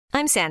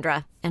I'm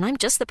Sandra, and I'm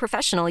just the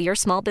professional your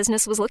small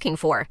business was looking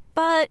for.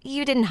 But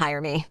you didn't hire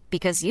me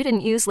because you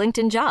didn't use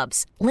LinkedIn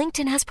Jobs.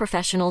 LinkedIn has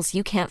professionals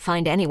you can't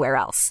find anywhere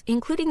else,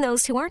 including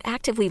those who aren't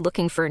actively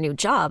looking for a new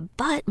job,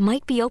 but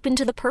might be open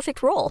to the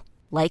perfect role,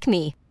 like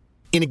me.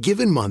 In a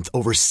given month,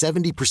 over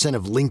 70%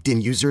 of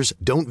LinkedIn users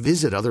don't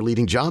visit other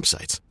leading job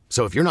sites.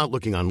 So if you're not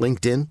looking on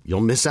LinkedIn,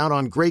 you'll miss out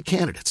on great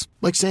candidates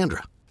like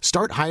Sandra.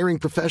 Start hiring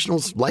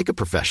professionals like a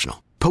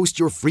professional. Post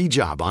your free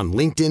job on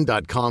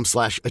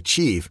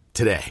linkedin.com/achieve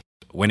today.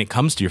 When it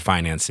comes to your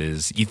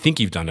finances, you think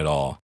you've done it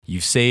all.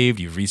 You've saved,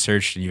 you've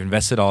researched, and you've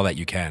invested all that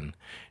you can.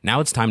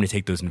 Now it's time to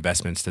take those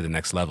investments to the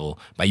next level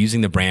by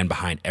using the brand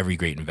behind every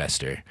great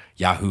investor,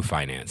 Yahoo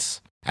Finance.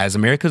 As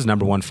America's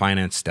 #1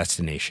 finance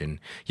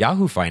destination,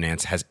 Yahoo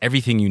Finance has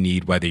everything you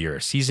need, whether you're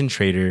a seasoned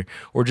trader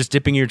or just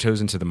dipping your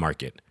toes into the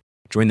market.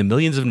 Join the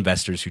millions of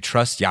investors who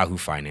trust Yahoo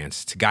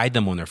Finance to guide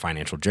them on their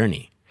financial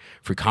journey.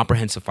 For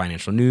comprehensive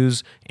financial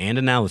news and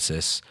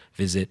analysis,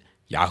 visit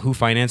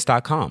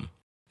yahoofinance.com,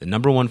 the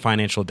 #1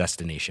 financial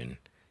destination,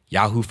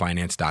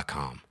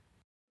 yahoofinance.com.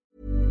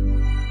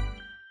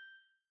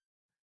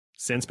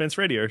 Sandspence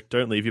Radio,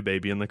 don't leave your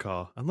baby in the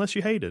car unless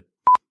you hate it.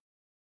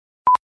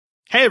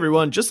 Hey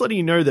everyone, just letting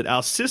you know that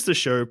our sister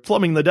show,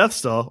 Plumbing the Death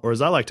Star, or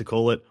as I like to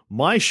call it,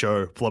 my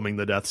show, Plumbing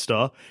the Death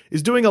Star,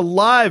 is doing a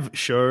live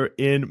show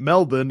in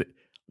Melbourne,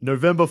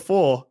 November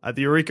 4 at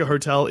the Eureka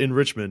Hotel in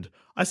Richmond.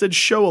 I said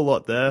show a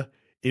lot there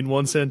in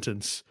one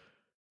sentence.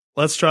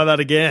 Let's try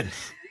that again.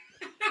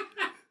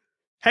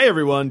 Hey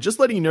everyone, just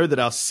letting you know that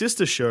our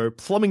sister show,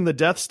 Plumbing the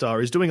Death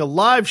Star, is doing a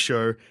live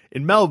show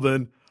in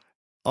Melbourne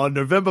on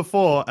November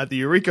 4 at the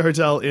Eureka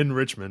Hotel in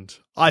Richmond.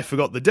 I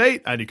forgot the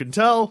date, and you can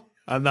tell,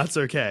 and that's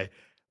okay.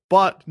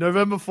 But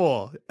November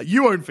 4,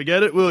 you won't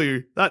forget it, will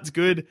you? That's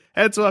good.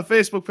 Head to our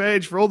Facebook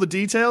page for all the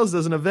details.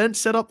 There's an event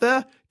set up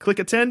there. Click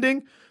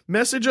attending.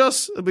 Message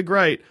us. It'll be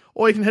great.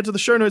 Or you can head to the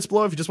show notes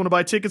below if you just want to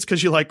buy tickets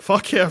because you're like,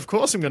 fuck yeah, of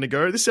course I'm going to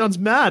go. This sounds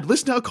mad.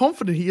 Listen to how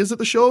confident he is that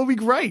the show will be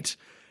great.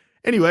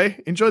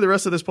 Anyway, enjoy the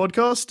rest of this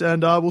podcast,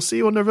 and we'll see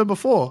you on November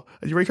 4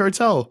 at Eureka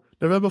Hotel.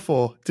 November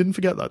 4. Didn't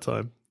forget that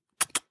time.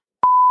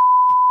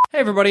 Hey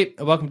everybody,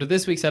 and welcome to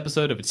this week's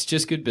episode of It's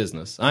Just Good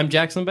Business. I'm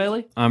Jackson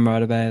Bailey. I'm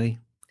Ryder Bailey.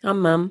 I'm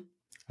Mum.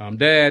 I'm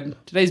Dad.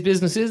 Today's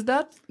business is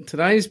that?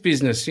 Today's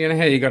business, you know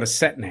how you got a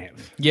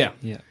sat-nav? Yeah.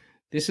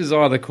 This is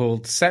either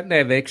called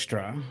sat-nav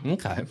extra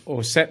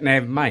or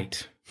sat-nav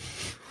mate.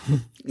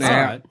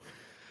 Now,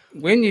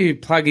 when you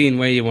plug in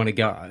where you want to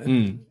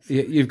go,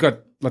 you've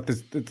got like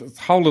this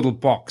whole little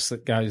box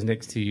that goes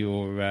next to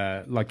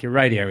your like your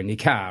radio in your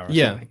car or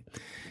something.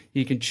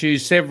 You can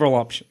choose several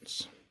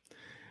options.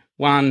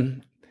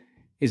 One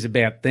is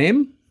about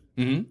them.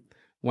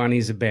 One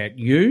is about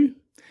you.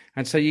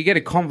 And so you get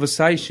a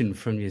conversation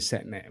from your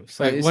sat-nav.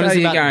 So one is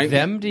about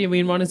them? Do you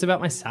mean one is about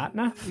my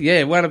sat-nav?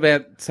 Yeah, one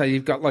about, so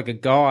you've got like a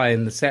guy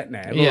in the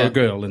sat-nav or a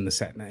girl in the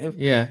sat-nav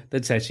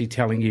that's actually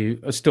telling you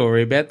a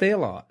story about their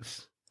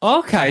lives.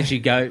 Okay. As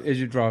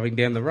you're driving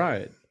down the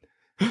road.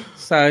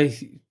 So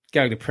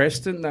going to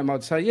Preston, they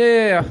might say,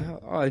 yeah,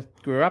 I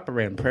grew up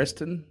around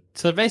Preston.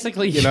 So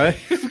basically, you know,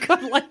 you've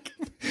got like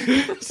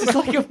it's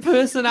like a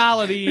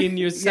personality in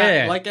your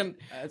sat, like and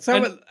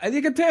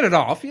you can turn it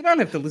off. You don't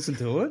have to listen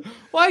to it.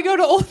 Why go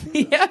to all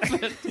the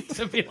effort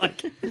to be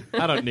like,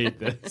 I don't need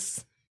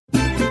this.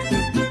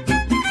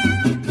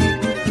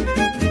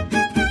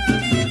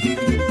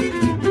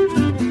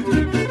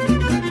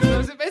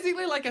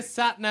 Like a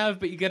sat nav,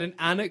 but you get an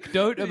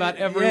anecdote about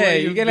everywhere. Yeah,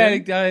 you get an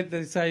anecdote.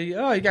 They say,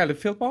 "Oh, you're going to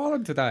Phillip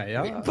Island today."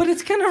 Oh, but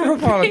it's going to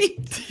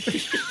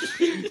repeat.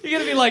 You're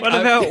going to be like, "What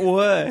about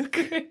work?"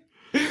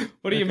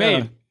 What do you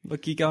mean?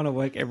 Look, you're going to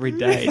work every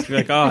day. You're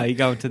like, "Oh, you're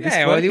going to this."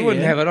 Yeah, well, you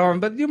wouldn't have it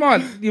on, but you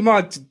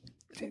might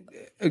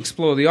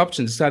explore the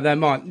options. So they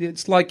might.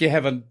 It's like you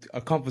have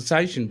a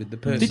conversation with the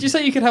person. Did you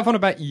say you could have one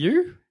about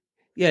you?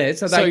 Yeah.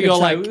 So you're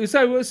like,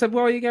 so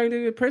why are you going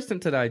to Preston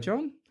today,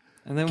 John?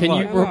 And then can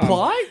you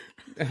reply?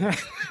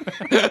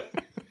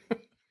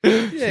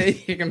 Yeah,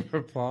 you can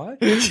reply.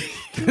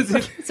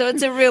 So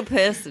it's a real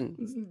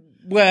person.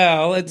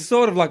 Well, it's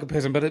sort of like a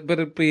person, but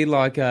it'd be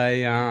like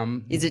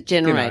a Is it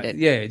generated?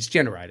 You know, yeah, it's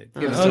generated.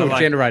 Sort of like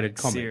generated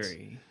comments.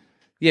 Siri.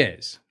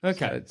 Yes.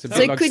 Okay. So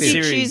could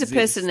you choose a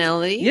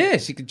personality?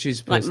 Yes, you could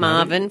choose a like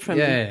personality. Marvin from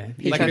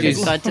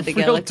Hitchhiker's Guide to the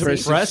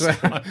Galaxy.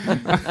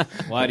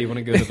 Why do you want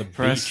to go to the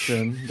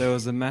Preston? There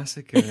was a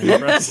massacre in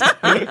Preston.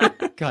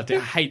 God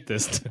damn, I hate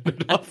this. Turn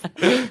it off.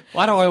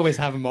 Why do I always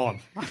have him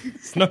on?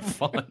 It's no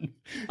fun.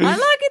 I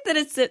like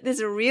it that there's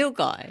a real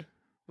guy.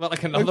 Well,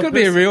 like another it could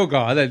be a real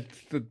guy that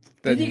you're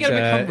going to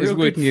become real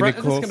working good in the friends.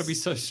 It's course. going to be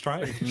so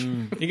strange.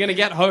 You're going to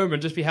get home and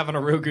just be having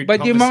a real good but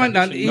conversation. you might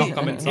not, knock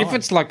them inside. if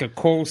it's like a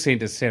call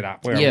centre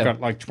setup where I've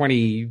got like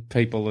 20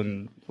 people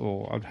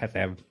or I'd have to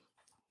have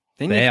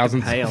then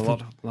thousands. You have to pay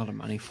a lot of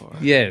money for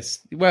it.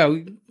 Yes.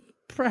 Well,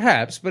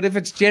 perhaps, but if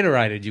it's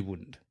generated, you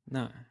wouldn't.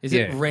 No. Is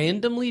it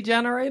randomly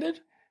generated?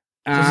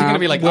 So it's going to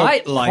be like, well,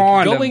 I like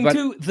kind of, going but-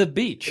 to the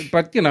beach.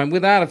 But,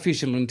 with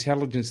artificial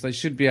intelligence, they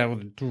should be able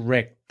to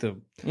direct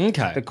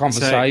the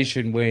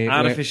conversation where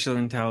Artificial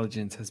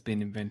intelligence has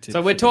been invented.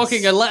 So we're for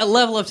talking this. a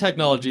level of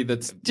technology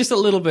that's just a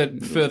little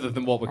bit further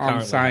than what we're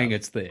currently I'm saying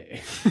at. it's there.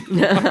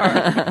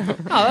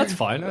 Oh, that's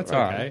fine. That's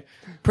okay.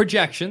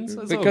 Projections.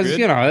 That's all Because,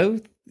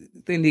 good.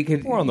 then you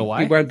can. We're on the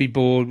way. You won't be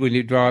bored when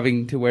you're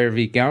driving to wherever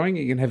you're going.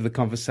 You can have the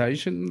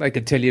conversation. They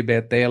can tell you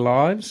about their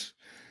lives.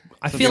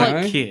 I It's feel like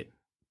like Kit.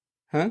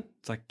 Huh?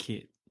 It's like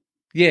Kit.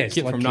 Yes.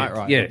 Kit from Knight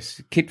Rider.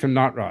 Yes. Kit from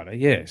Knight Rider,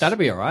 yes. that'd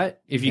be all right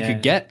if you Yeah.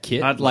 could get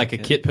Kit, I'd like like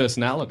a it. Kit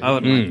personality. I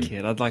wouldn't like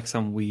Kit. I'd like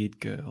some weird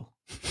girl.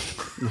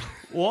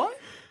 What?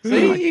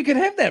 See, you could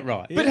have that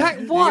right. But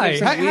why? You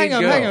could have some Hang on,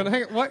 weird hang girl. on,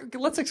 hang on. What?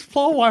 Let's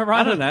explore why I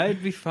Ryder. don't know.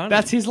 It'd be fun.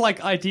 That's his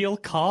like ideal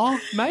car,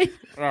 mate.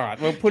 All right,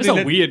 well, put It's in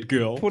a weird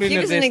girl. Put in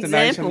Give a us an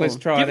destination. example. Let's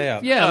try it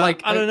out. Yeah,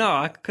 like I don't know.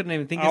 I couldn't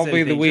even think I'll of be the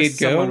anything. weird Just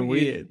girl. someone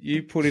weird.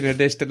 You put in a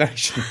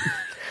destination.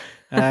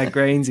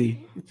 Grainsy.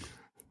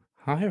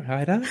 Hi,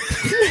 Ryder.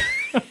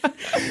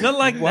 Not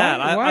like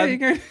that. Why are you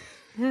going?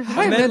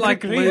 I meant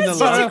like Luna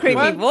Such a Love.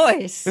 creepy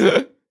voice.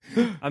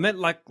 I meant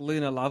like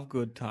Luna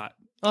Lovegood type.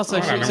 Oh, so, I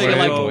don't know so what you're it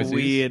like, is. all voices.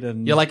 weird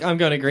and you're like, I'm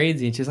going to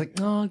Greensy, and she's like,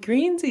 oh,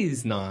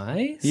 Greensy's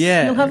nice.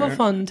 Yeah. you'll have a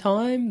fun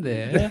time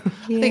there. I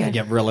think I'd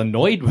get real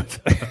annoyed with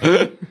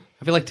her.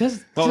 I'd be like,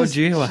 what would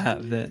you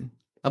have then?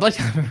 I'd like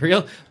to have a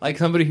real, like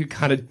somebody who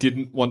kind of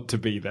didn't want to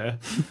be there.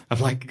 I'm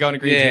like, going to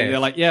Greensy, Yeah. and they're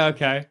like, yeah,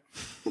 okay.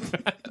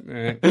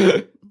 Yeah.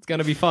 It's going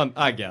to be fun,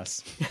 I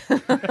guess.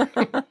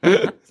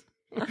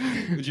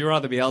 Would you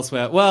rather be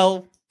elsewhere?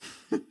 Well,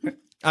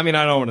 I mean,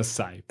 I don't want to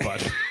say,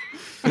 but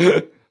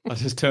I'll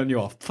just turn you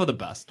off for the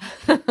best.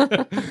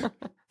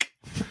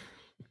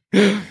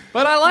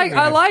 But I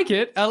like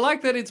it. I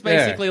like that it's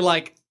basically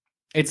like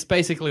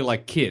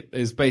Kit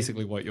is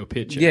basically what you're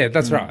pitching. Yeah,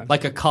 that's right.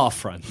 Like a car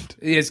friend.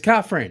 Yes,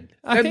 car friend.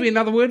 That'd think- be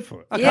another word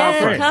for it.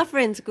 Yeah, car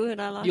friend's good.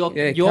 I like Your,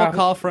 it. your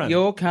car friend.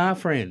 Your car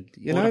friend.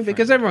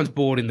 Because everyone's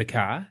bored in the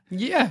car.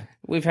 Yeah.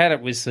 We've had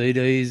it with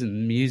CDs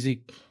and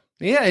music.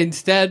 Yeah,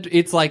 instead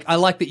it's like I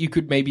like that you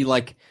could maybe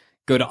like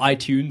go to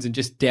iTunes and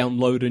just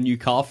download a new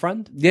car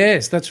friend.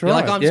 Yes, that's right. You're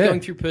like, I'm just yeah.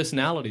 going through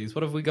personalities.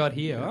 What have we got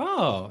here?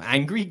 Oh,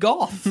 angry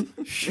goth.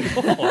 Sure.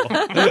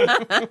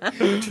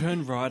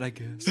 Turn right, I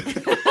guess.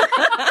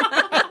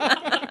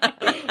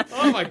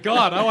 Oh my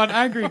god, I want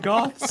angry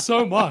goth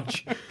so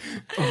much.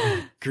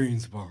 Oh,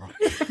 Greensboro.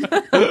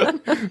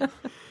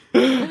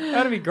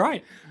 That'd be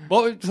great.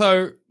 Well,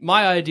 so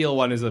my ideal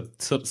one is a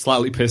sort of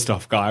slightly pissed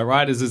off guy,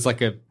 right? Is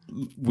like a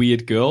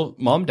weird girl.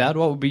 Mom, Dad,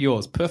 what would be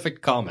yours?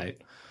 Perfect car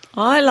mate.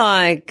 I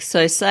like,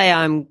 so say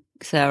I'm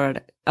Sarah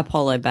at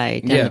Apollo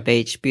Bay, down Yeah. the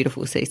beach,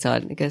 beautiful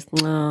seaside, and it goes,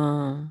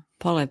 oh,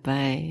 Apollo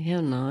Bay,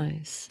 how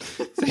nice.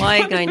 Why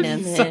are you going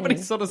down there? Somebody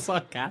sort of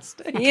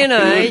sarcastic. You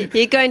know,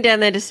 you're going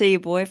down there to see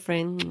your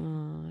boyfriend.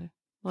 Oh,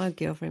 my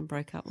girlfriend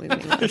broke up with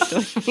me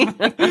last week.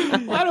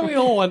 Why do we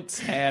all want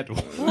sad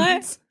ones?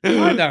 What?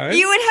 I know.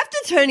 You would have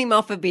to turn him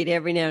off a bit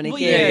every now and Well,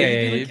 again.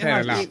 yeah, you'd be fair "Oh,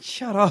 enough.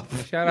 Shut up.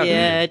 Shut up.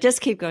 Yeah,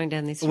 just keep going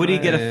down this Would he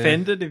road. get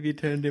offended if you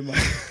turned him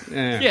off?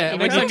 Yeah. Yeah, When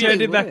when you you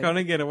turned him back would. on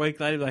again a week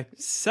later, like,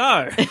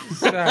 so,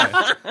 So,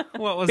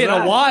 what was been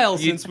that? a while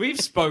since we've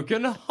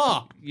spoken,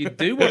 huh? you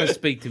do want to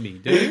speak to me,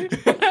 do you?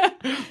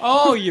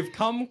 Oh, you've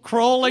come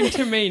crawling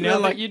to me now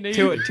like that you need.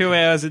 2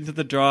 hours into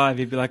the drive,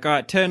 he'd be like, all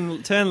right,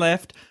 turn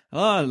left.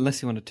 Oh,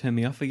 unless you want to turn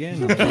me off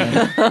again.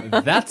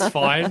 That's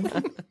fine.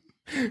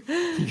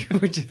 You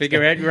would just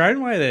Figure out your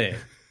own way there.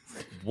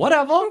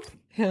 whatever.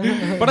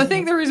 But I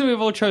think the reason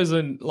we've all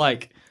chosen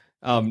like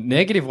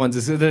negative ones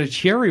is that a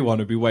cheery one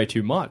would be way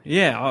too much.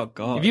 Yeah, oh,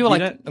 God. If you were like,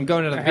 don't- I'm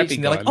going to the happy beach,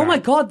 and they're guy, like, oh no. my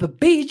god, the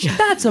beach,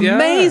 that's Yeah.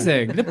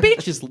 amazing. The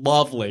beach is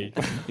lovely.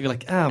 You'd be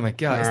like, oh my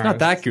god, it's not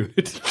that good.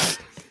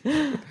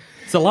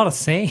 It's a lot of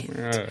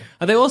sand.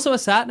 Are they also a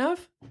sat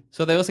nav?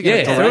 So they also get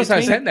Yeah, a they're direct also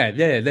me? sat nav.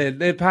 Yeah,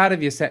 they're part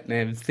of your sat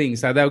nav thing.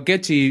 So they'll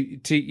get you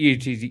to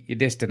your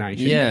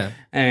destination. Yeah.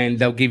 and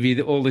they'll give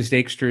you all this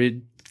extra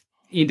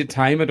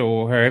entertainment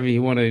or however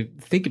you want to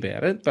think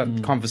about it,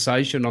 but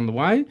conversation on the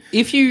way.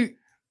 If you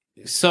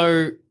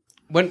so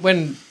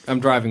when I'm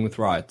driving with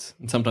rides,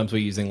 and sometimes we're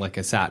using like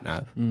a sat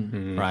nav,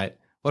 right?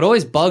 What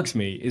always bugs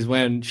me is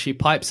when she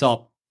pipes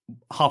up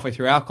halfway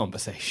through our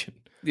conversation.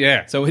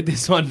 Yeah. So with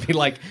this one, be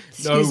like,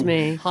 no, Excuse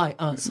me. hi,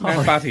 sorry.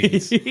 No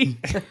butties. You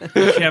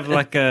should have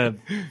like a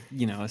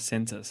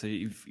sensor. So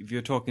if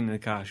you're talking in the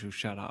car, she'll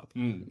shut up. Or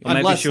maybe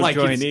Unless, she'll like,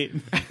 join it's-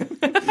 in.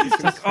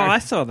 She's like, oh, I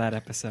saw that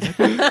episode.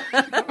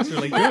 That's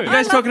really You good.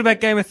 guys talking about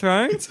Game of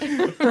Thrones?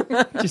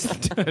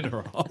 Just turn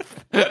her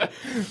off. We're kind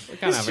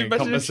of having a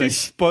Imagine if she conversation.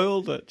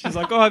 spoiled it. She's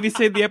like, oh, have you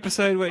seen the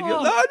episode where you're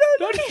no.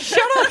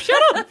 Shut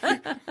up.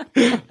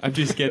 I'm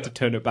too scared to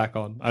turn it back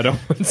on. I don't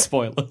want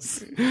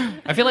spoilers.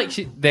 I feel like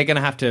they're going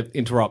to have to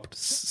interrupt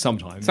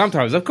sometimes.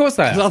 Sometimes, of course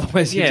they 'Cause are.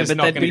 otherwise you're Yeah, just but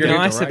not they'd going to be get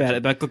nice direction. about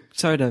it. But look,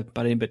 soda,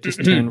 buddy, but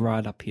just turn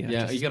right up here.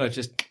 Yeah, Just- you got to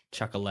just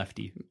chuck a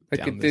lefty They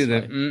down could this do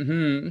that. way.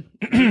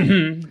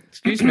 Mm-hmm.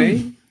 Excuse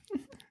me.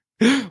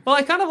 Well,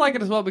 I kind of like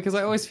it as well because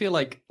I always feel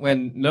like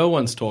when no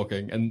one's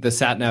talking and the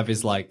sat nav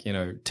is like,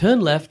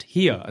 turn left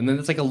here, and then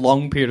it's like a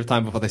long period of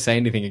time before they say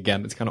anything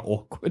again. It's kind of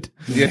awkward.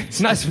 Yeah.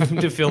 It's nice for them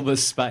to fill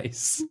this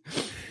space.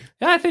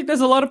 Yeah, I think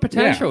there's a lot of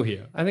potential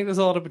here.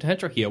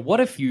 What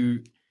if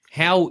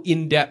how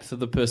in depth are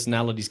the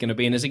personalities going to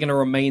be, and is it going to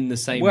remain the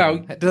same? Well,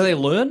 do they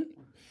learn?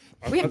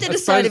 We have to I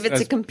decide suppose if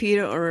it's a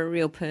computer or a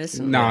real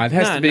person. No, it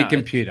has No, to be a no,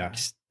 computer.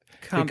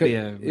 Can't be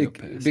a real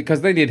person.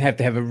 Because then you'd have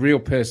to have a real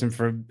person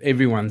for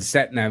everyone's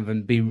sat nav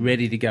and be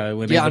ready to go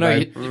whenever Yeah, I know.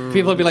 they-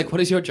 People would be like, "What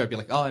is your job?" You're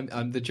like, "Oh,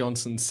 I'm the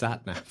Johnson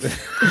sat nav."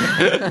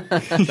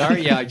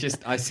 Sorry, yeah,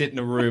 I sit in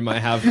a room. I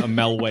have a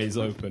Melways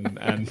open,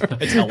 and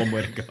I tell them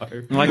where to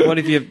go. Like, what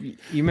if you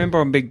remember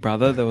on Big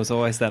Brother, there was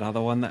always that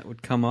other one that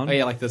would come on? Oh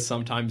yeah, like the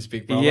sometimes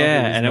Big Brother.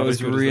 Yeah, who and it not was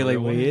as good as the really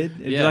real one. weird.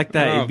 It'd be Yeah. like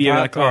that. Oh, It'd be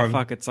like, oh, part-time.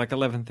 fuck, it's like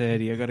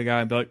 11:30. I got to go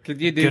and be like,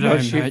 Could you do "Good night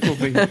on, shift mate." will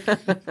be-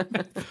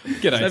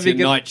 G'day, So it's we your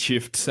get- night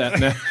shift sat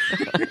nav.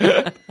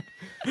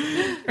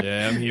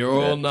 Yeah, I'm here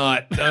all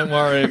night. Don't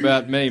worry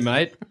about me,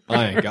 mate.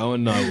 I ain't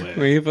going nowhere.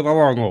 We're here for the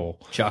long haul.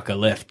 Chuck a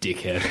left,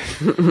 dickhead.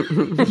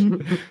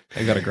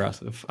 They got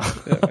aggressive.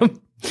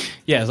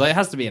 Yeah, so it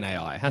has to be an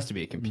AI. It has to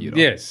be a computer.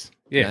 Yes,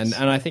 yes.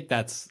 And I think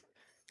that's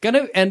going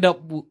to end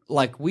up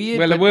like weird.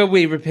 Well, but- it will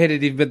be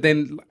repetitive, but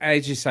then,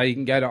 as you say, you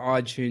can go to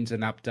iTunes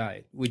and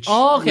update, which,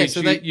 Oh, okay, which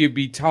so you'd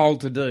be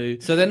told to do.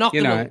 so they're not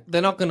you going know. to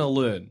they're not going to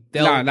learn.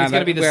 It's No, going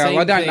to be the well, same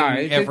I don't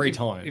thing know. every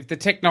time. If the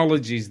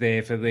technology's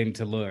there for them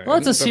to learn. Well,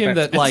 let's but assume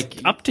that's- that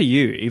like Up to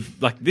you.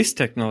 If like this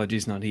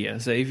technology's not here,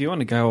 so if you want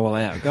to go all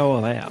out, go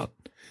all out.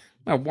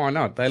 Well, why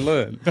not? They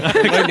learn.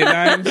 Learn your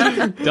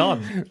names.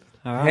 Done.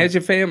 How's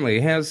your family?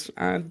 How's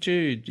Aunt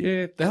Jude?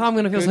 Yeah. then I'm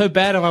going to feel so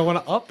bad if I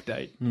want to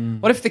update.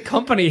 What if the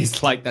company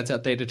is like, that's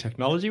outdated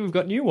technology? We've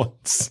got new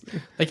ones.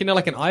 Like,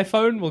 like an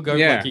iPhone will go,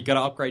 Yeah. like, you got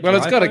to upgrade Well,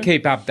 your it's got to iPhone.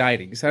 keep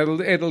updating, so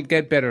it'll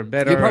get better and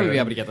better. You'll probably be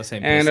able to get the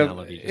same and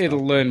personality.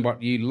 it'll learn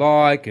what you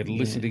like. It'll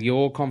listen to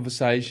your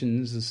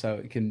conversations, so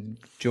it can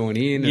join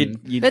in. And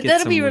You'd But get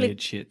that'll some be weird really-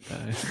 shit though.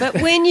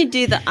 But when you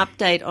do the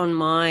update on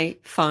my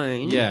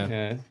phone, Yeah.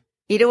 yeah.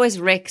 it always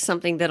wrecks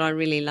something that I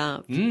really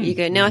loved. You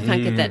go, now I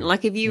can't get that.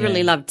 Like if you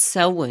really loved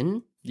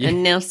Selwyn,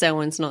 and now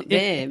Selwyn's not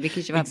there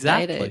because you've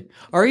updated.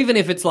 Or even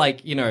if it's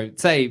like,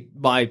 say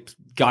my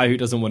guy who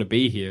doesn't want to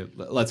be here,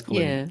 let's call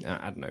him,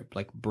 I don't know,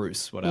 like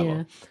Bruce, whatever.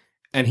 Yeah.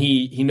 And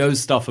he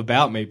knows stuff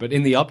about me, but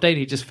in the update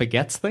he just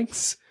forgets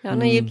things. I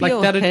know you'd be Like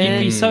all that, you'd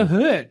be hurt. so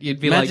hurt. You'd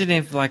be Imagine like,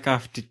 if, like,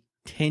 after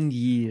 10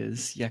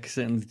 years, you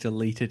accidentally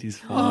deleted his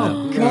file.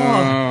 oh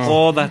god,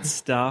 All that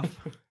stuff.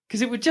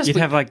 because it would just You'd be,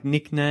 have like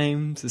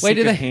nicknames, a Wait, do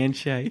secret they-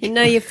 handshake. You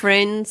know your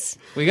friends.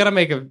 we got to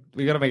make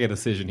a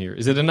decision here.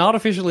 Is it an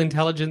artificial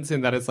intelligence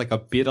in that it's like a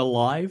bit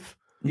alive?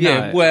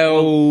 Yeah, No.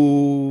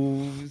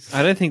 well,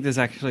 I don't think there's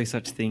actually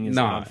such thing as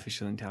No.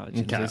 artificial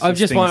intelligence. Okay. There's I'm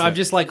just things I'm that-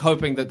 just like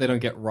hoping that they don't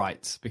get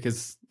rights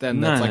because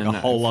then that's like a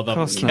whole of other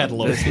course not.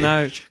 kettle of There's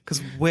no, because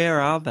where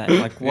are they?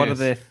 Like, what are Yes.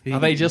 their things? Are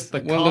they just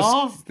the well,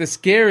 car? the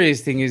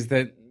scariest thing is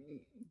that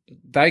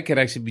they could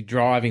actually be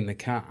driving the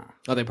ar.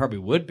 Oh, they probably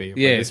would be.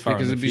 Yes, this far in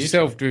because the it'd be future.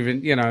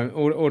 self-driven,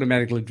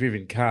 automatically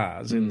driven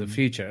cars in the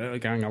future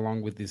going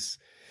along with this.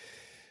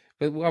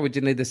 But why would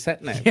you need the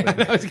sat nav? Yeah,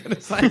 I was going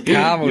to say.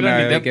 car will You don't know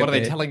need to that. get What are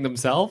they there. telling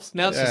themselves?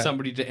 Now it's just Yeah.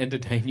 somebody to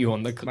entertain you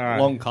on the No.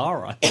 long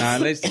car ride. No,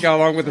 it needs to go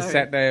along with the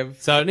sat nav.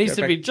 So it needs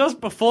Go to be back-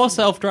 just before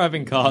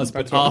self-driving cars,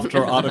 but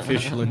after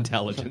artificial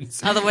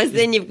intelligence. Otherwise,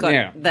 then you've got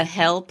Yeah. the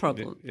hell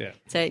problem. Yeah.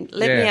 So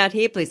let me Yeah. out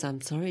here, please.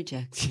 I'm sorry,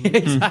 Jackson.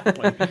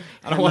 Exactly.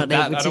 I don't want not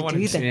that. able I to don't want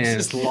do to that. Yeah.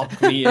 just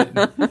lock me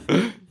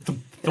in.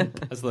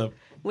 As the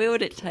Where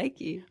would it take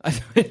you?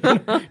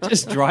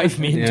 just drive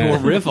me into Yeah. a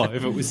river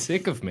if it was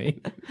sick of me.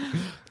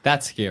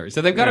 That's scary.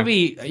 So they've got to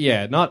be,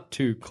 not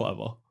too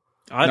clever.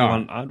 I'd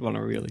No. want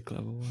a really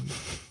clever one.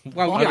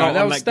 Well, I you know, don't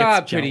they'll want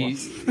that start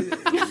gets pretty.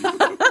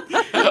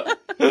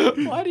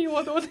 Why do you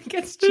want the one that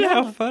gets Yeah,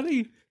 how jealous?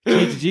 funny.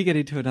 Gee, did you get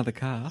into another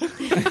car?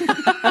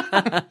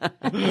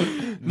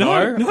 No,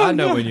 I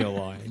know when you're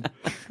lying.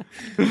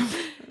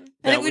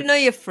 And it would know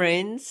your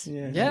friends.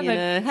 Yeah, You they-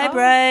 know, hey, oh,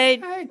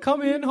 Braid. Hey,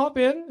 come in, hop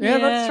in. Yeah,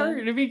 that's Yeah. true.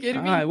 It'd be,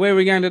 Hi, where are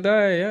we going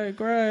today? Oh,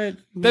 great.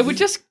 they would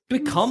just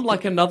become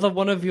like another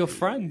one of your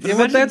friends. Yeah,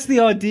 well, that's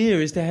the idea: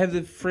 is to have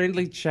the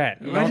friendly chat,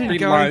 not Imagine be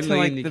going to lonely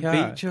like in your the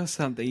car. beach or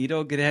something. You'd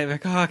all get out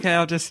like, oh, okay,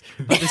 I'll just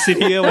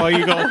sit here while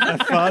you go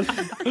have fun.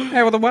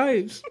 How are the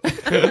waves?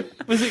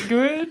 Was it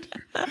good?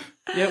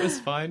 Yeah, it was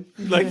fine.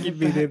 Like you'd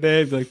be there,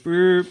 you'd be like,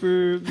 brr,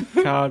 brr.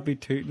 Car would be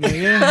tooting.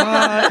 Yeah,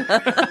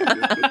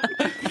 hi.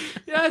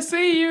 Yeah, I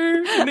see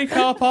you in the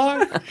car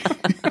park.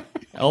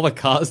 All the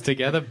cars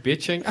together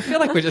bitching. I feel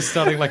like we're just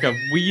starting like a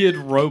weird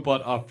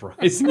robot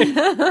uprising.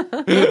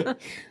 Could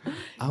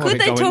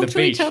they talk to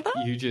each other?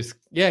 You just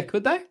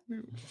could they?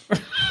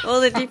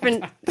 All the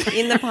different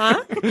in the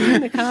park,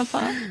 in the car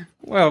park.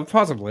 Well,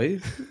 possibly.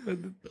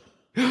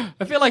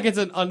 I feel like it's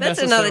an That's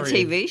unnecessary. another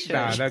TV show.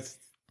 No, that's.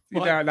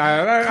 What? No,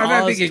 I don't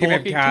Cars think you can have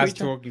talking to cars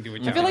each other? talking to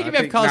each other. I feel like if you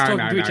have think- cars no, talking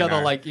no, to each no, other,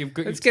 no. like you've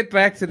got. Let's get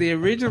back to the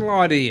original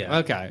idea.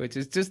 Okay. Which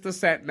is just the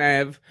sat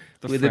nav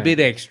with friend. a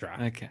bit extra.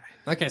 Okay.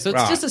 Okay, so it's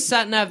Right. just a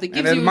sat nav that And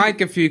gives it'll you. make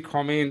a few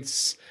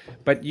comments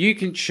but you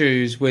can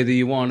choose whether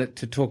you want it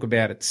to talk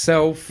about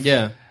itself,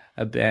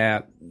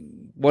 about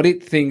what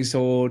it thinks,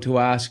 or to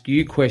ask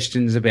you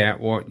questions about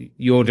what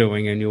you're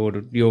doing in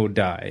your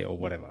day or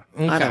whatever.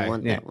 Okay. I don't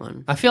want that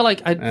one. I feel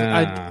like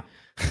I'd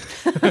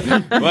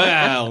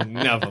well,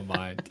 never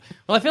mind.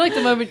 Well, I feel like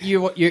the moment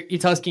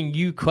it's asking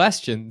you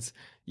questions,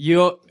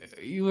 you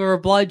are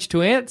obliged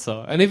to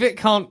answer, and if it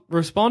can't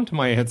respond to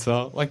my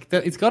answer, like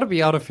it's got to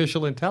be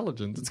artificial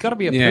intelligence. It's got to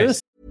be a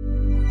person.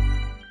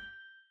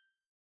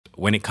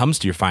 When it comes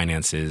to your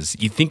finances,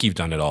 you think you've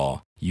done it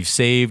all. You've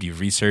saved, you've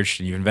researched,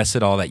 and you've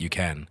invested all that you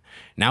can.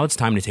 Now it's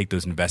time to take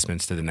those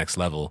investments to the next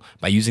level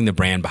by using the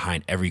brand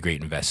behind every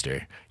great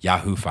investor,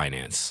 Yahoo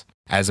Finance.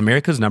 As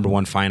America's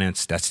 #1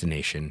 finance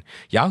destination,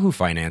 Yahoo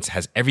Finance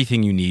has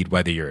everything you need,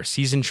 whether you're a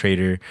seasoned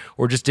trader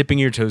or just dipping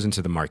your toes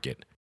into the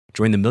market.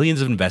 Join the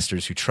millions of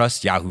investors who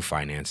trust Yahoo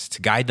Finance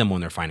to guide them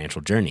on their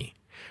financial journey.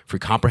 For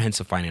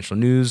comprehensive financial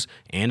news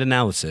and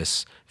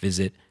analysis,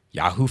 visit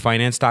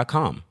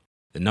yahoofinance.com,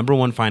 the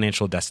 #1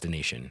 financial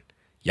destination,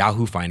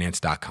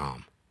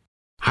 yahoofinance.com.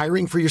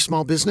 Hiring for your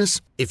small business?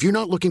 If you're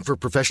not looking for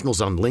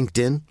professionals on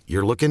LinkedIn,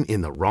 you're looking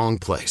in the wrong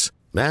place.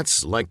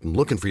 That's like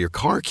looking for your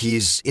car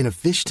keys in a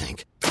fish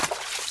tank.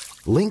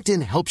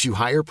 LinkedIn helps you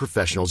hire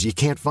professionals you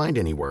can't find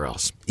anywhere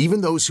else,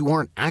 even those who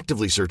aren't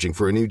actively searching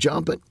for a new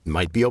job but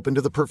might be open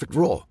to the perfect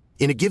role.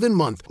 In a given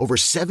month, over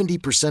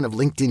 70% of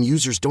LinkedIn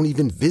users don't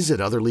even visit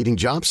other leading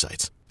job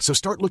sites. So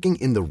start looking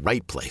in the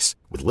right place.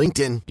 With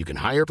LinkedIn, you can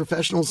hire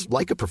professionals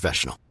like a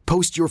professional.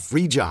 Post your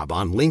free job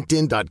on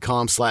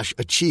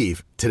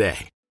linkedin.com/achieve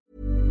today.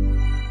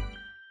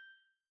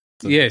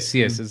 Yes.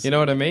 You know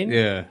what I mean?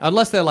 Yeah.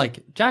 Unless they're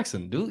like,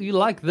 Jackson, do you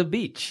like the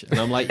beach? And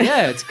I'm like,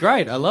 yeah, it's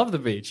great. I love the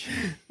beach.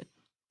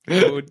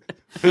 Good.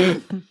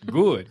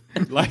 Good.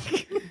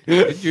 Like,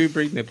 did you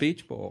bring the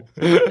beach ball?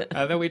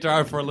 And then we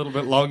drive for a little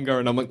bit longer,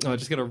 and I'm like, oh,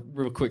 just going to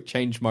real quick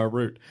change my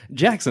route.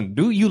 Jackson,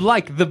 do you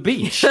like the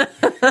beach?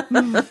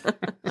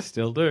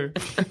 Still do.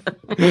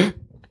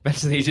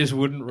 Imagine he just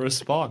wouldn't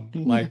respond.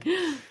 Like,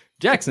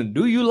 Jackson,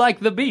 do you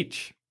like the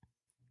beach?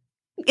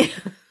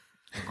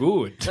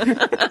 Good. Not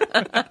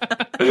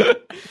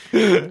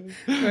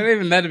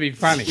even that'd be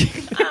funny.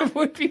 It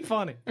would be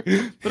funny.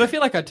 But I feel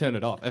like I'd turn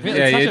it off. I feel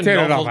Yeah, it's such you a turn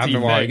it off novelty after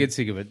a while. You thing. get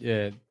sick of it.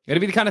 Yeah.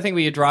 It'd be the kind of thing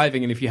where you're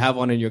driving, and if you have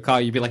one in your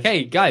car, you'd be like,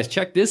 hey, guys,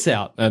 check this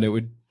out. And it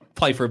would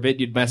play for a bit.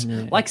 You'd mess.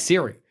 Like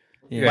Siri.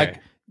 Yeah. Like,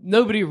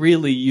 nobody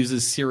really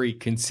uses Siri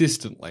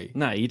consistently.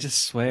 No, you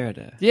just swear at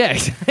her. Yeah,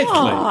 exactly.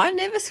 Oh, I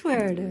never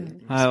swear at her.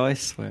 I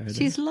always swear at her.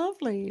 She's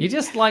lovely. You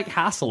just like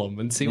hassle them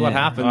and see what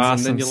happens. Or ask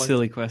and then some you're like,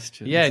 silly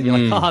questions. yeah, and you're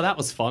like, oh, that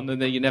was fun.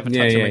 And then you never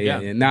touch them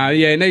again. No,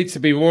 it needs to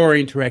be more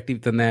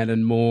interactive than that,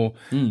 and more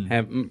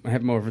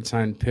have more of its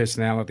own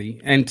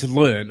personality, and to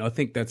learn. I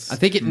think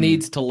it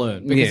needs to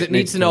learn, because Yeah, it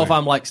needs to know learn. if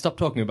I'm like, stop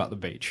talking about the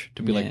beach,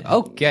 to be like,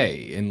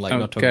 okay, and like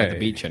not talking about the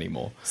beach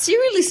anymore.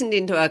 Siri listened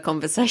into our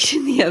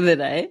conversation the other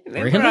day.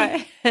 Remember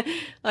Really?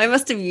 I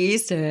must have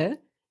used her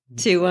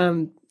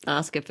to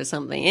ask her for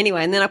something.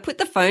 Anyway, and then I put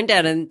the phone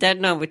down, and Dad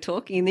and I were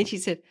talking, and then she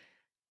said,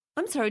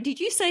 I'm sorry, did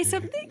you say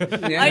something?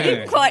 I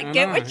didn't quite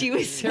get what you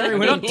were saying.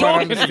 We're not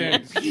talking.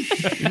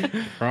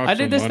 I I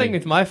did this thing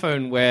with my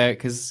phone where,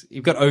 because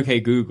you've got OK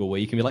Google, where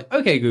you can be like,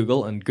 OK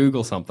Google, and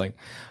Google something.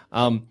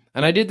 And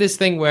I did this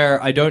thing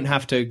where I don't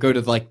have to go to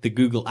like the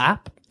Google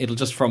app. It'll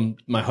just from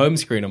my home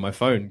screen on my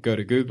phone go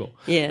to Google.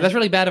 Yeah. But that's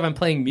really bad if I'm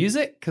playing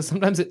music, because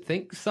sometimes it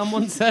thinks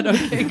someone said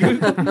OK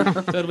Google.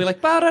 So it'll be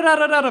like,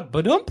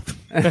 ba-da-da-da-da-da-ba-dump.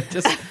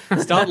 Just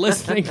start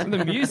listening to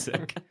the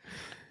music.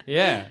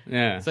 Yeah.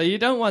 Yeah. So you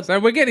don't want... So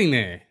we're getting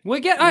there.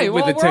 We're With the on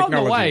the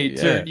technology, way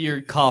to yeah.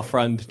 your car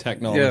friend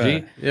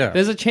technology. Yeah.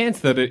 There's a chance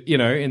that it,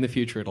 in the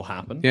future it'll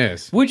happen.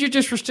 Yes. Would you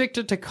just restrict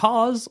it to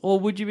cars, or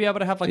would you be able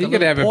to have like You a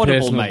could little have a portable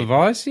personal mate?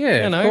 device,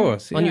 yeah, of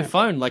course, on yeah. your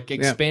phone, like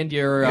expand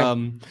your.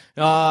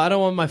 I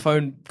don't want my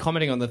phone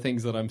commenting on the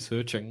things that I'm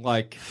searching,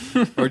 like,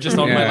 or just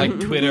on my Yeah. like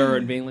Twitter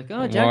and being like,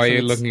 "Oh, Jackson, Why are you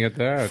it's looking at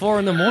that? 4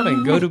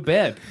 a.m, go to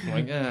bed." I'm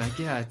like,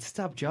 yeah,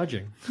 stop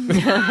judging.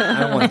 I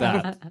don't want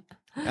that.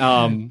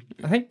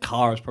 I think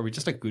car is probably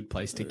just a good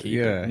place to keep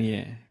it.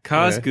 Yeah.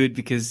 Car's Yeah. good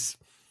because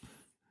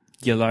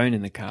you're alone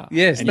in the car.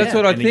 Yes, And that's you-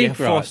 what I and think,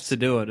 You're forced right. to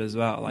do it as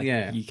well. Like,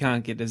 Yeah. you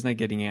can't get, there's no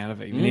getting out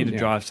of it. You need to Yeah.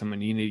 drive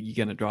someone. You're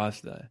going to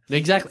drive there.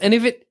 Exactly, and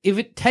if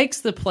it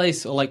takes the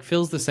place or like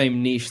fills the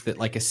same niche that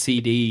like a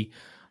CD,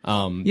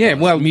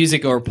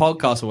 music or a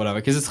podcast or whatever,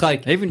 because it's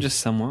like Even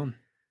just someone.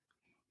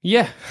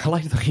 yeah, I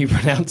like the way you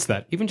pronounce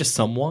that. Even just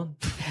someone,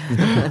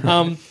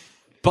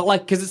 but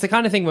like because it's the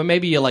kind of thing where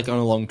maybe you're like on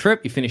a long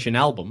trip, you finish an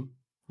album,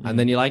 and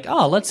then you're like,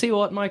 oh, let's see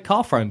what my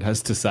car friend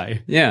has to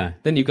say. Yeah.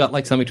 Then you've got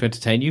like something to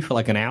entertain you for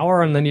like an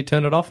hour, and then you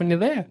turn it off and you're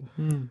there.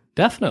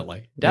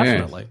 Definitely.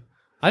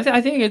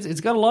 I think it's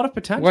got a lot of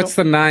potential. What's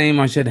the name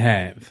I should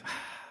have?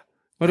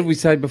 What did we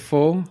say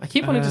before? I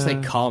keep wanting to say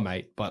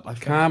CarMate, but I've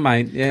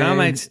Carmate. Yeah.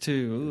 Carmates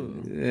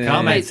too. Yeah.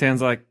 Carmate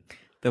sounds like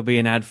there'll be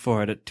an ad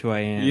for it at 2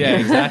 a.m. Yeah,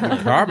 exactly.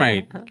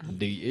 Carmate.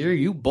 Are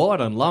you bored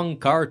on long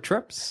car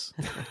trips?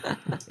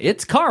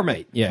 It's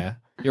CarMate. Yeah,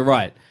 you're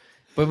right.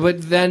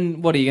 But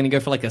then what are you going to go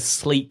for? Like a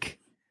sleek,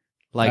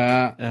 like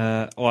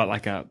Or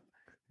like a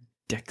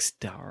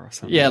Dexter or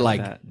something. Yeah, like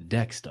like that.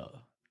 Dexter.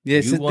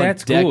 Yes, You want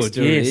that's good.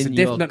 Dexter Yes, a in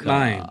your definite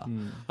car.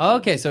 name. Oh,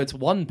 okay, so it's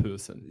one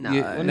person. No.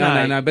 Yeah,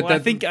 no. But Well, I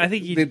the- think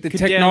you the could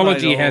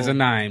technology download has a all-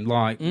 name,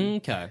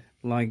 Okay.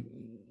 like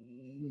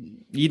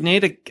You'd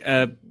need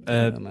a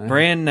know.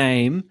 brand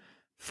name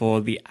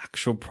for the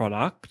actual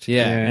product.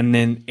 Yeah. And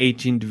then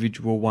each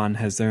individual one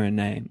has their own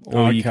name,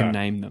 or you Okay. can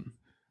name them.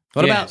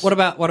 What Yes.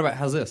 about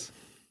how's this?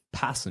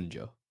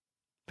 Passenger.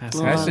 Oh, I like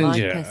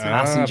Passenger. Passenger.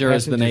 Passenger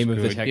is the Passenger's name of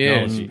the good.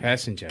 technology. Yes,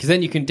 Passenger. Because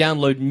then you can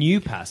download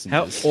new How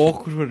passengers.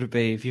 awkward would it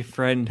be if your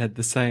friend had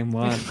the same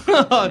one? True.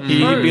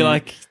 You'd be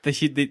like,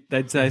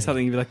 they'd say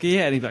something, you'd be like,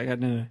 yeah, and he'd be like,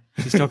 no,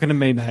 she's talking to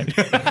me, mate.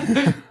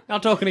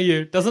 Not talking to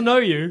you. Doesn't know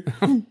you.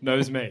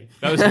 Knows me.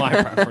 Knows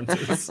my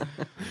preferences.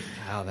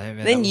 Wow,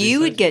 Then you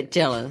would get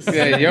jealous.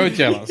 Yeah, you're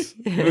jealous.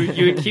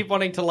 You would keep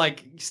wanting to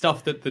like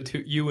stuff that the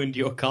two you and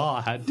your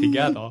car had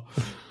together.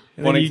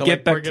 And then Wanting you to, get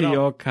like, back bring to it up.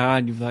 your car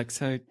and you're like,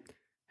 so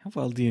how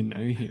well do you know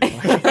him?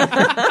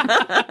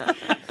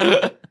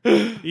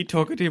 You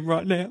talking to him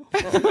right now?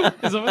 Is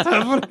that what's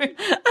happening?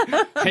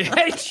 I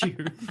hate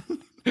you.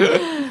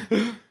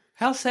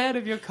 How sad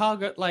if your car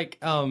got like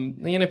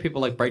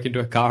people like break into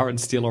a car and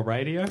steal a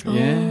radio.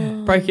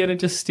 Yeah. Break in and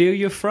just steal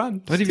your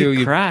front. What if Still you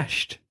you-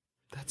 crashed?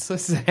 That's so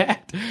sad.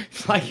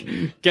 It's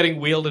like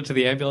getting wheeled into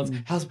the ambulance.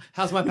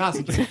 How's my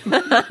passenger?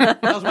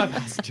 How's my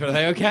passenger? Are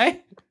they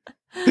okay?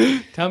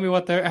 Tell me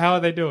how are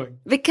they doing?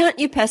 But can't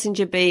your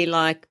passenger be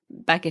like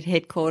back at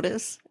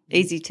headquarters?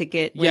 Easy to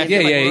get. Yeah, Yeah,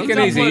 you can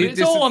easily. It's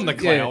all on the Yeah,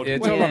 cloud.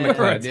 it's all on the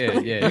cloud. Yeah,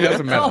 it doesn't It's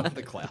all matter. on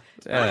the cloud.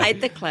 I hate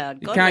the cloud.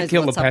 You God can't knows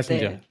kill the what's up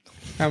passenger, there.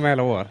 no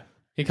matter what.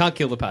 You can't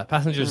kill the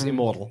passenger's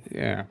immortal.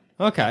 Yeah.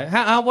 Okay.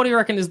 What do you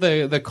reckon is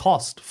the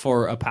cost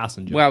for a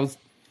passenger? Well,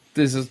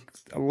 there's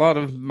a lot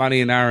of money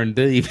in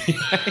R&D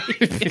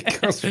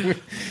because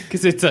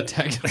because it's a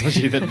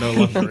technology that no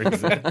longer it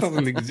exists.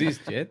 doesn't exist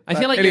yet. I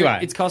feel like anyway,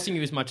 it's costing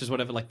you as much as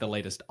whatever like the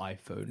latest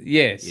iPhone.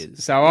 yes.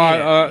 is. So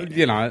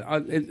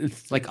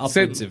it's Like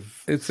upwards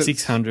of it's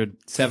 600,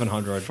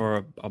 700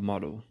 for a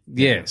model.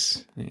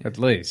 yes, at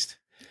least.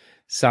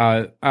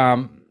 So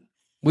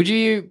Would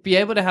you be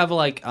able to have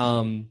like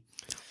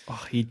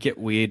Oh, you'd get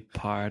weird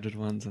pirated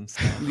ones and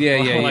stuff. yeah,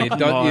 Like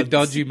your mods.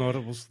 dodgy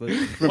models that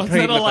Ones repeat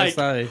that are what like,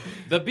 they say.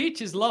 the beach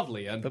is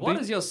lovely, and what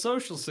is your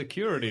social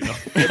security number?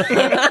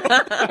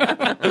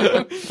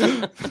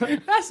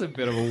 That's a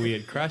bit of a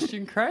weird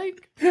question,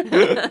 Craig.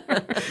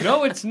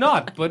 No, it's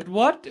not. But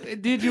what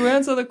did you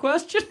answer the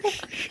question?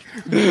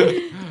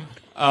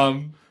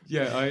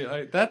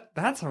 Yeah,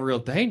 that's a real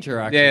danger.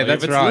 Actually, Yeah,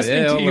 that's if it's right. listening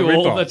Yeah, to all you the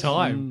all the rip-offs.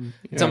 time.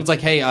 Someone's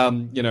like, "Hey,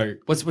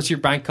 what's your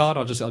bank card?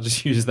 I'll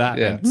just use that."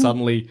 Yeah. And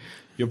suddenly,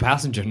 your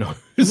passenger knows.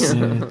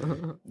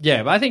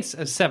 Yeah, but I think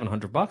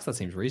 $700. That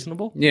seems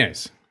reasonable.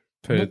 Yes,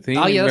 per thing.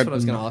 Oh yeah, that's but- what I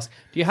was going to ask.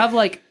 Do you have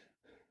like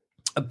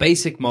a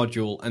basic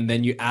module and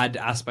then you add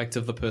aspects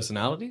of the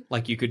personality?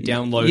 Like you could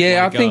download.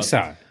 Yeah, like I think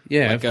so.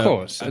 Yeah, like of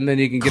course. And then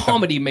you can get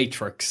comedy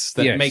matrix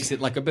that Yes. makes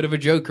it like a bit of a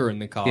Joker in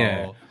the car.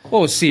 Yeah.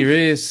 Or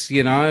serious,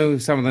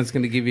 someone that's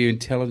going to give you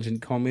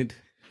intelligent comment.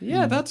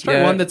 Yeah, that's true.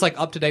 Yeah. One that's like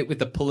up to date with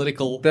the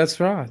political. That's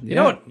right. You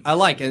know what I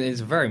like, and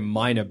it's a very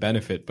minor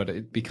benefit, but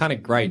it'd be kind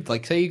of great.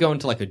 Like, say you go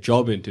into like a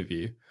job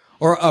interview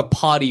or a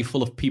party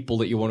full of people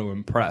that you want to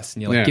impress,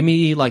 and you're like, Yeah. "Give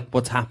me like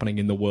what's happening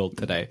in the world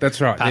today." That's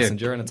right, yeah.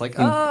 passenger, and it's like,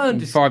 In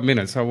just 5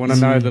 minutes, I want to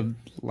know the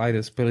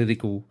latest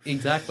political.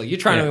 exactly. You're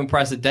trying to Yeah.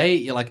 impress a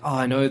date. You're like, "Oh,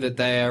 I know that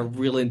they're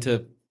real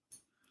into."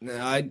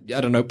 I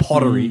don't know,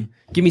 pottery.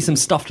 Give me some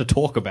stuff to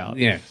talk about.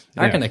 Yeah,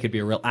 I reckon yeah. that could be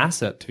a real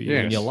asset to you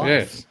in Yes, your life.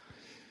 yes.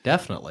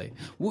 Definitely.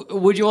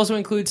 Would you also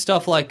include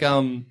stuff like,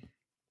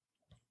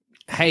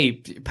 hey,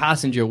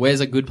 passenger, where's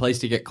a good place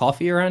to get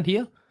coffee around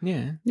here?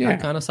 Yeah. Yeah.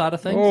 That kind of side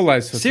of things. All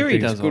those sorts Siri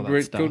of things. does all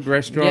that stuff. Good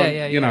restaurant,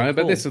 Yeah,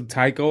 but cool. this will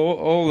take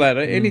all that,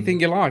 anything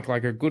you like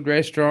a good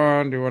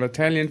restaurant, you want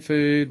Italian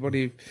food, what do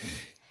you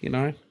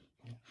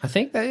I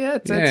think that,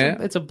 Yeah.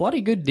 it's a bloody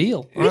good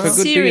deal. It's a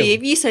good Siri, deal.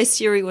 if you say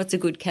Siri, what's a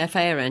good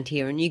cafe around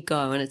here, and you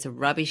go and it's a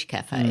rubbish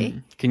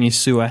cafe, Can you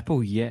sue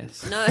Apple?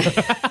 Yes. no.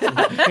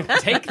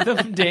 Take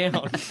them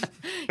down.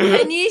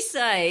 Can you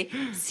say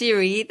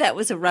Siri, that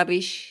was a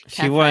rubbish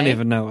cafe? She won't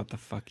even know what the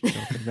fuck you're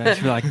talking about.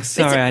 She'll be like,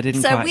 sorry, I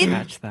didn't so quite with-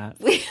 catch that.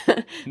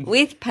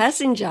 With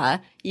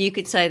passenger, you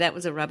could say that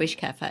was a rubbish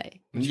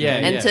cafe. Yeah,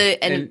 And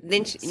yeah.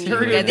 then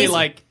Siri yeah, would be this-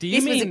 like, do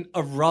you this was mean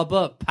a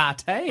rubber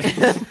pate?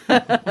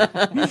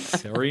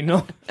 Siri,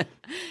 no.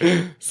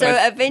 so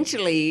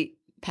eventually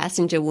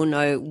passenger will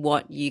know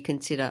what you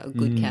consider a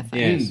good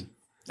cafe. Yes.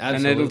 And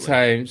Absolutely. it'll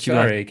say,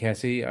 sorry,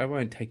 Cassie, I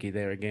won't take you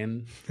there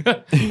again.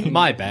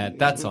 My bad.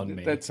 That's on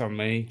me. That's on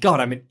me. God,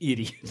 I'm an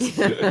idiot.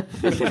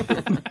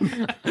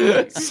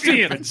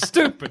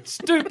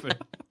 Stupid.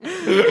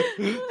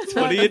 What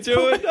are you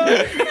doing?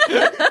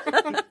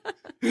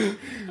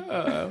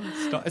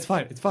 Stop. It's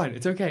fine.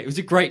 It's okay. It was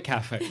a great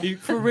cafe.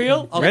 For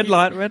real? Red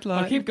light.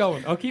 I'll keep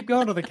going. I'll keep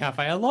going to the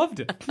cafe. I loved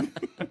it.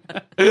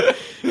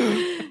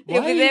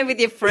 You'll be there with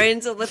your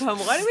friends all the time.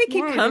 Why do we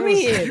keep coming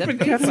here? The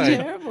food's cafe.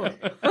 terrible.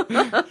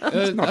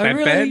 not I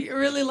that bad.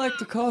 really like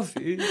the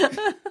coffee.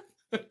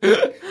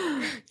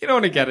 You don't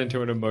want to get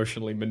into an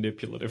emotionally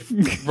manipulative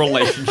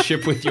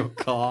relationship with your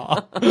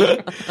car.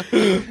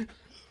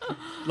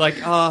 Like,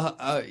 you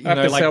I have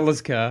know, to like sell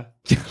his car.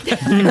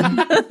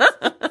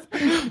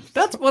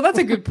 that's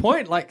a good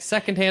point. Like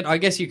secondhand, I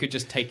guess you could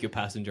just take your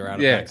passenger out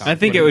of Yes. that car. I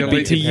think it would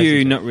be to Passenger.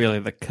 you, not really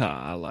the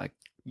car. Like,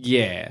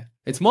 Yeah.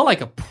 It's more like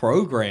a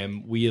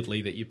program,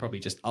 weirdly, that you probably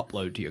just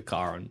upload to your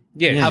car and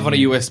Yeah. have on a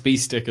USB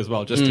stick as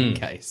well, just in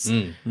case.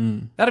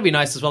 That'd be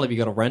nice as well if you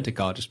got to rent a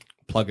car, just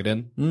plug it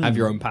in, have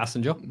your own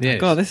passenger. Yes,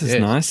 God, this is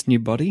yes. nice, new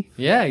body.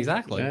 Yeah,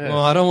 exactly.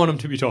 Well, I don't want him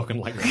to be talking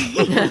like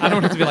that. I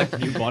don't want him to be like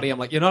new body. I'm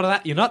like, you're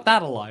not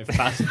that alive,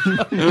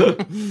 passenger.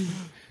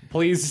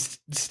 Please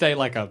stay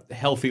like a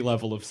healthy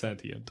level of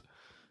sentient.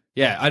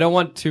 Yeah, I don't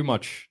want too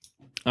much.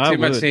 Too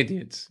much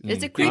sentience.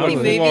 There's a I creepy would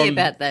movie want-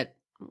 about that.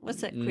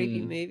 What's that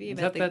creepy movie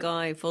about that the that-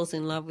 guy who falls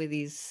in love with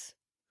his...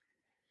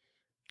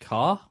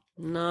 Car?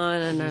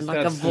 No, like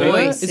a starts-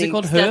 voice. Is it He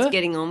called starts Her?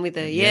 getting on with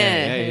her.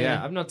 Yeah.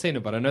 Yeah. I've not seen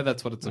it, but I know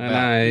that's what it's I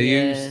about. know.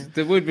 Yeah.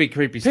 There would be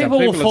creepy stuff. People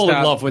will fall in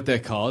start- love with their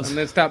cars. And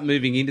they start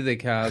moving into their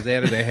cars,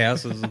 out of their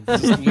houses, and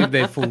just live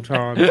there full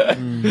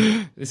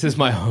time. This is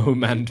my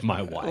home and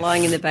my wife.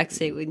 Lying in the back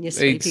seat with your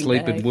sleeping Eat,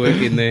 sleep, bag. and work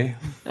in there.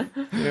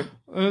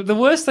 The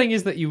worst thing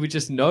is that you would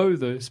just know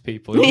those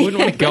people. You wouldn't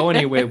want to go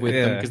anywhere with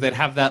them Yeah. because they'd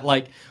have that,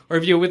 like, or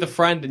if you're with a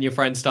friend and your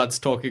friend starts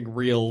talking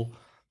real,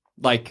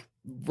 like,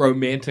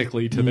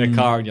 romantically to their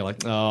car and you're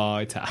like, oh,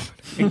 it's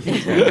happening.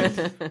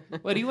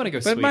 Where do you want to go,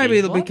 But sweetie? maybe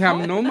it'll What?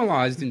 become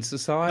normalised in A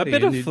society.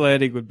 bit of and you-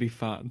 flirting would be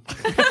fun.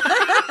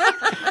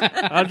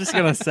 I'm just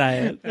going to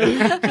say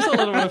it. Just a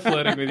little bit of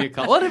flirting with your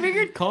car. Well, it'd be a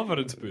good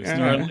confidence booster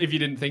Yeah. if you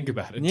didn't think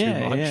about it Yeah,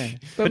 too much. yeah.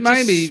 But just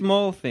maybe-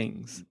 small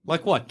things.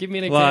 Like what? Give me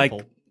an Like,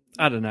 example.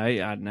 I don't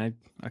know.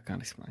 I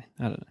can't explain.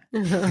 I don't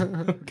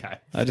know. Okay.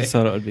 I just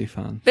thought it would be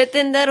fun. But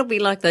then that'll be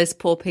like those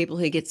poor people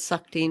who get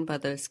sucked in by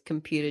those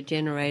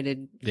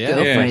computer-generated Yeah.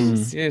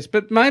 girlfriends. Yes,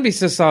 but maybe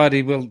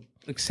society will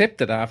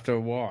accept it after a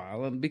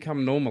while and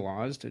become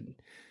normalised, and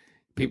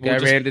people will go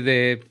just- around to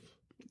their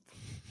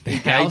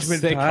House,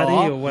 engagement their party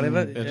car. or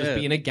whatever. They'll Yeah. just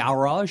be in a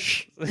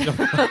garage.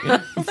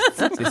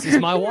 This is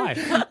my wife.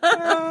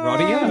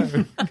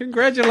 Radio.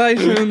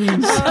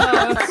 Congratulations!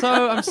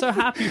 I'm so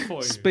happy for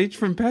you. Speech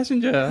from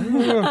passenger.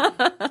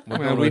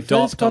 Well, we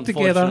first got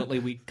together. Unfortunately,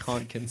 we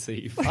can't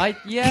conceive. I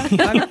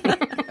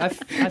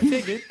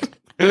figured.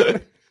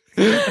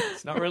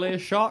 It's not really a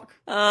shock.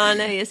 Oh,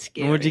 no, you're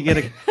scared. Would you get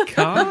a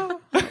car?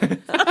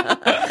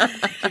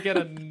 To get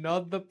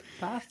another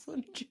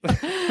passenger.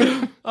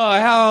 Oh,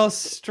 how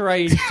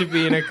strange to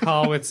be in a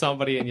car with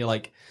somebody and you're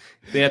like,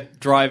 they're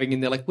driving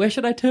and they're like, where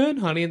should I turn,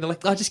 honey? And they're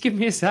like, oh, just give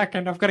me a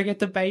second. I've got to get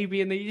the baby.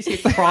 And then you just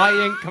hear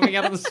crying coming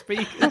out of the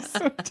speakers.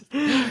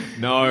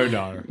 No.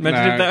 Imagine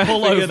No. if they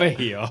Pull were over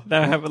here.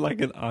 They're having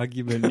like an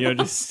argument. You're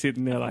just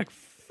sitting there like,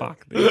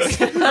 fuck this.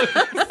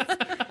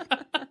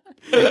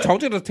 I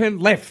told you to turn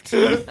left.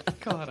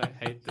 God, I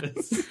hate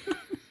this.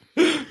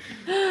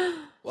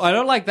 Well, I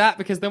don't like that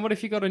because then what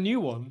if you got a new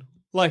one?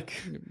 Like,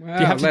 do you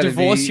have to that'd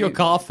divorce be- your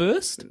car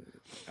first?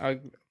 I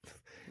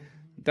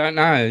don't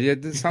know. Yeah,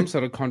 there's some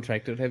sort of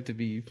contract. It'd have to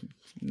be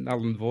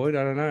null and void.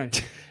 I don't know.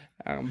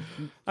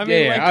 I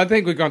mean, like- I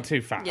think we've gone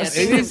too far. Yeah,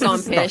 things have gone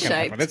It's not gonna pear-shaped.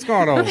 happen. It's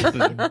gone all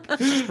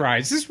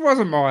strange. This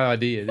wasn't my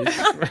idea.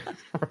 This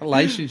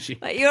relationship.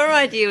 But your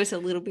idea was a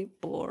little bit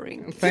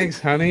boring. Thanks,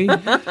 honey.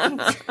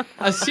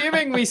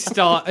 Assuming we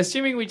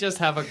just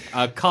have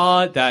a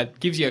car that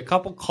gives you a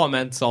couple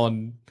comments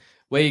on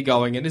where you're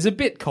going and is a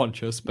bit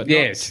conscious, but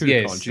Yes, not too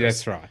yes, conscious.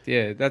 that's right.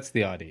 Yeah, that's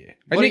the idea.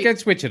 What And do you you- can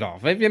switch it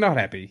off if you're not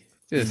happy.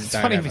 Just It's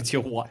don't funny have if it. it's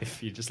your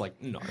wife. You're just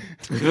like, no.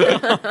 I'm just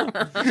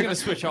going to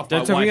switch off Don't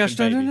my tell me wife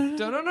I and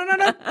don't- baby.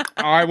 no.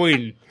 I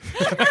win.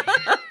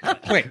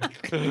 Click.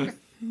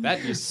 That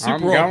is super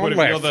I'm going awkward if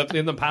you're left.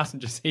 in the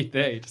passenger seat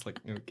there. You're just like,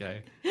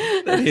 okay.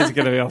 He's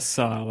going to be all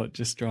silent,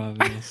 just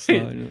driving all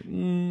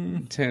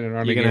silent. Turn it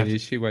on You're gonna again.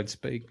 have She won't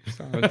speak.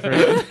 Silent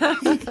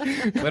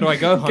treatment. Where do I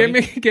go,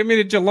 honey? Get me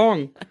to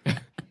Geelong.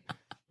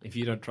 If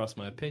you don't trust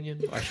my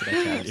opinion, why should I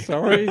tell you?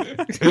 Sorry.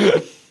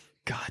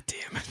 God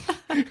damn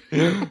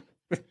it.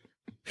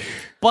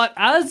 But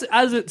as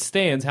it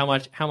stands, how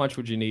much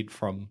would you need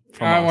from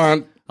I us?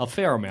 want A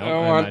fair amount, I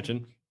I want-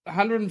 imagine.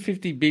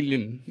 150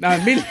 billion. No,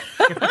 million.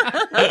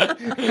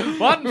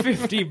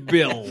 150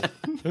 bill.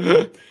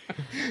 I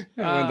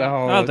want the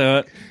whole. I'll do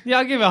it. Yeah,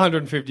 I'll give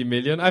 150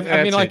 million. I mean,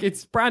 That's like, it.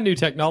 it's brand new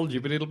technology,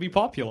 but it'll be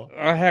popular.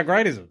 Oh, how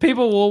great is it?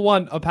 People will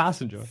want a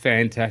passenger.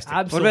 Fantastic. What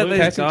Absolutely. about these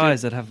Passenger.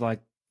 guys that have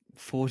like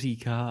 40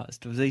 cars?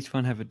 Does each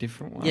one have a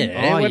different one?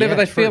 Yeah, Oh, whatever yeah,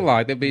 they true. feel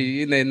like. They'll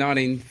be in their How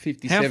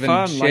 1957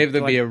 fun. Chev.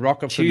 There'll be a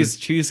rocker for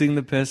choosing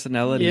the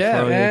personality Yeah.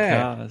 for all Yeah.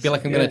 your cars. Feel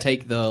like I'm going to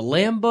take the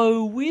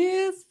Lambo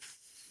with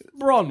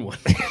Bronwyn.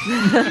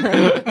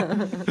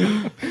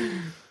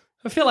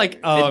 I feel like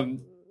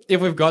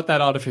if we've got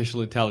that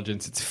artificial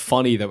intelligence, it's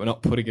funny that we're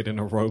not putting it in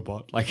a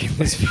robot. Like in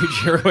this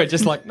future, we're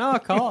just like, no,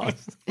 cars.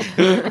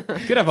 You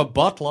could have a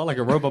butler, like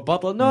a robot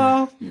butler.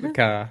 No, the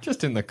car.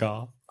 just in the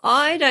car.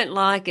 I don't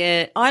like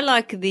it. I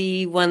like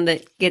the one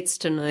that gets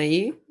to know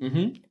you.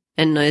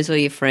 and knows all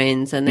your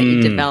friends and that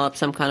you develop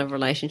some kind of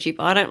relationship.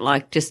 I don't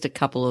like just a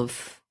couple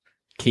of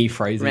key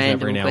phrases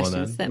every random now and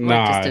questions. then. That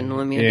might just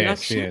annoy me. I'd be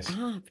Yes, like, yes. shut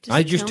up.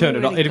 I just tell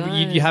turn me it where off. to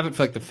go. You have it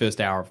for like the first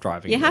hour of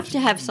driving. You have to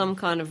have some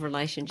kind of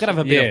relationship. Got to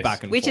have a bit Yes. of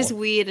back and which forth. is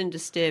weird and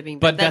disturbing,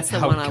 But but that's that's the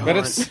how one it I goes. But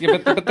want. it's yeah,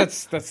 but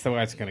that's the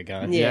way it's going to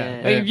go.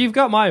 Yeah. Hey, you've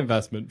got my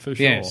investment for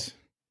sure. Yes.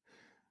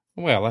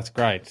 Well, that's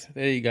great.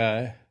 There you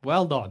go.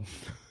 Well done.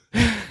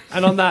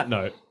 And on that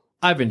note,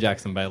 I've been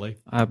Jackson Bailey.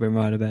 I've been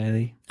Ryder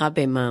Bailey. I've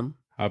been Mum.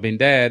 I've been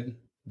Dad.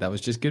 That was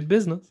just good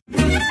business.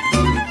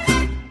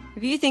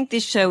 If you think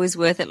this show is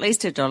worth at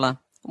least $1,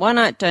 why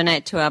not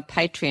donate to our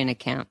Patreon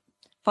account?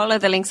 Follow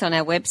the links on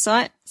our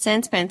website,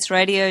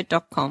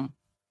 sanspantsradio.com.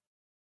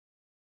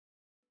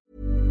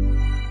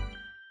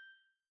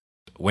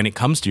 When it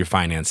comes to your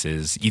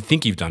finances, you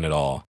think you've done it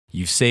all.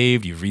 You've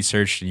saved, you've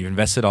researched, and you've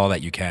invested all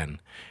that you can.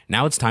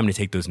 Now it's time to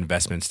take those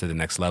investments to the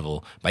next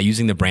level by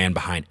using the brand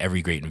behind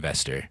every great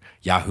investor,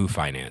 Yahoo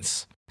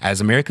Finance. As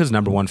America's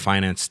 #1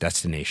 finance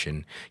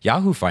destination,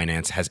 Yahoo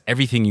Finance has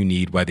everything you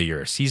need, whether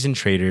you're a seasoned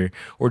trader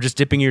or just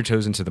dipping your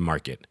toes into the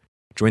market.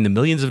 Join the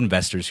millions of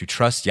investors who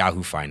trust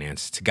Yahoo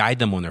Finance to guide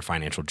them on their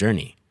financial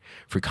journey.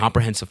 For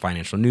comprehensive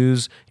financial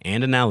news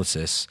and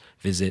analysis,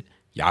 visit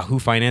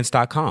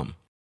yahoofinance.com,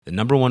 the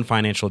 #1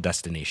 financial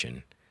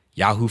destination,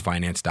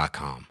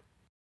 yahoofinance.com.